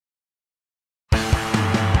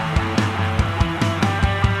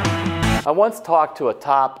I once talked to a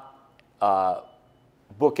top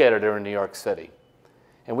book editor in New York City,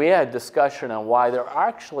 and we had a discussion on why there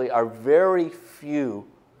actually are very few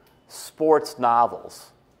sports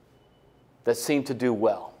novels that seem to do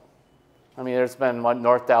well. I mean, there's been one,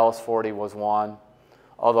 North Dallas 40 was one,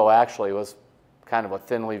 although actually it was kind of a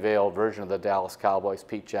thinly veiled version of the Dallas Cowboys.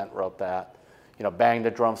 Pete Gent wrote that. You know, Bang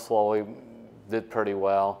the Drum Slowly did pretty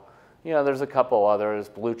well. You know, there's a couple others.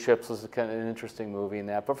 Blue Chips was kind of an interesting movie in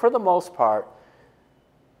that. But for the most part,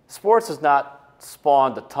 sports has not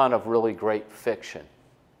spawned a ton of really great fiction.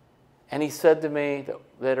 And he said to me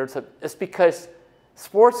that it's because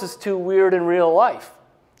sports is too weird in real life.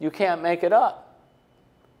 You can't make it up.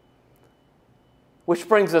 Which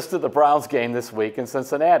brings us to the Browns game this week in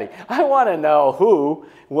Cincinnati. I want to know who,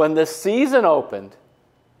 when the season opened,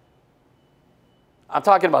 I'm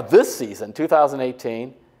talking about this season,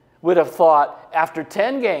 2018, would have thought after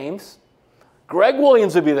 10 games,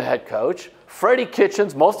 Gregg-Williams would be the head coach,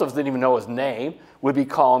 Freddie-Kitchens, most of us didn't even know his name, would be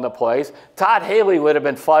calling the plays, Todd-Haley would have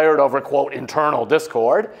been fired over, quote, internal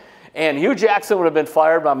discord, and Hue Jackson would have been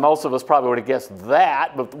fired, but most of us probably would have guessed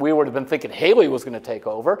that, but we would have been thinking Haley was going to take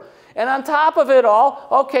over. And on top of it all,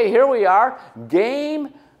 okay, here we are,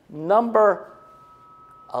 game number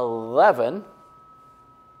 11.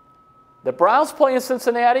 The Browns play in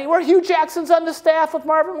Cincinnati, where Hue Jackson's on the staff with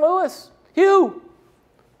Marvin Lewis. Hue.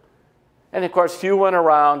 And of course, Hue went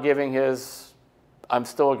around giving his I'm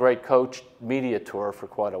still a great coach media tour for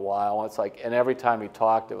quite a while. It's like, and every time he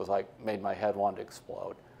talked, it was like, made my head want to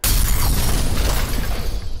explode.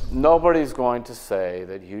 Nobody's going to say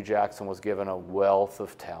that Hue Jackson was given a wealth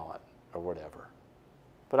of talent or whatever.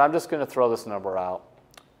 But I'm just going to throw this number out.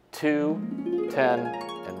 2, 10,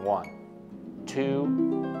 and 1.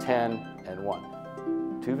 2, 10, and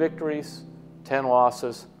 1. 2 victories, 10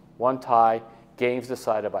 losses, 1 tie, games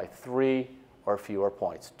decided by 3 or fewer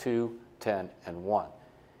points. 2, 10, and 1.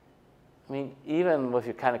 I mean, even if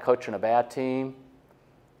you're kind of coaching a bad team,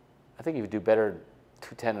 I think you would do better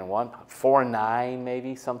 2, 10, and 1. 4, 9,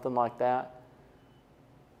 maybe, something like that.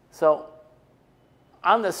 So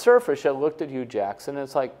on the surface, I looked at Hue Jackson, and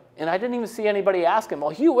it's like, and I didn't even see anybody asking,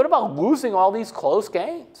 well, Hue, what about losing all these close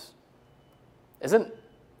games? Isn't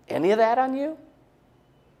any of that on you?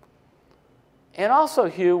 And also,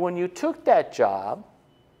 Hue, when you took that job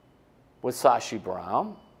with Sashi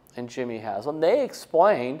Brown and Jimmy Haslam, they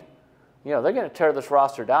explained, you know, they're going to tear this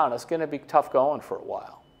roster down. It's going to be tough going for a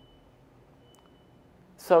while.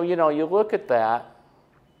 So, you know, you look at that,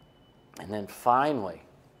 and then finally,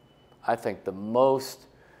 I think the most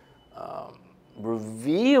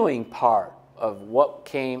revealing part of what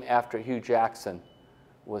came after Hue Jackson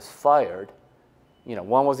was fired, you know,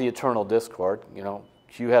 one was the eternal discord. You know,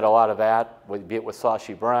 Hue had a lot of that, be it with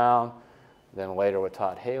Sashi Brown, then later with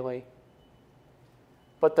Todd-Haley.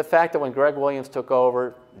 But the fact that when Gregg-Williams took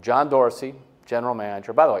over, John-Dorsey, general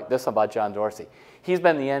manager, by the way, this is about John-Dorsey. He's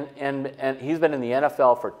been in the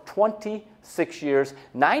NFL for 26 years.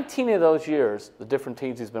 19 of those years, the different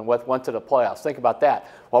teams he's been with went to the playoffs. Think about that.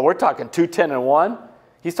 Well, we're talking 2, 10, and 1.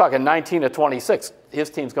 He's talking 19 to 26.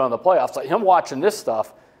 His team's going to the playoffs. Like him watching this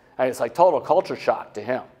stuff, I mean, it's like total culture shock to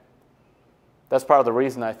him. That's part of the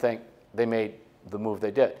reason I think they made the move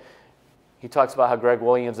they did. He talks about how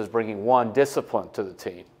Gregg-Williams is bringing one, discipline to the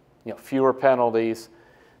team. You know, fewer penalties.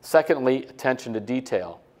 Secondly, attention to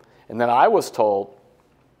detail. And then I was told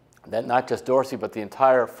that not just Dorsey, but the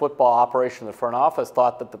entire football operation of the front office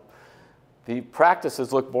thought that the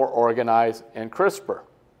practices look more organized and crisper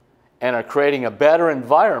and are creating a better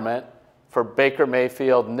environment for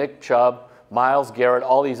Baker-Mayfield, Nick Chubb, Myles Garrett,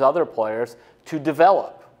 all these other players to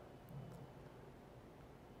develop.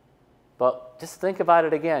 But just think about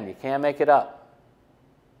it again. You can't make it up.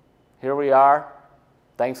 Here we are,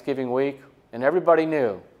 Thanksgiving week, and everybody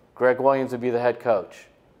knew Gregg-Williams would be the head coach.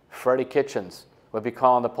 Freddie-Kitchens would be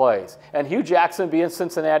calling the plays. And Hue Jackson would be in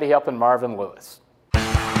Cincinnati helping Marvin Lewis.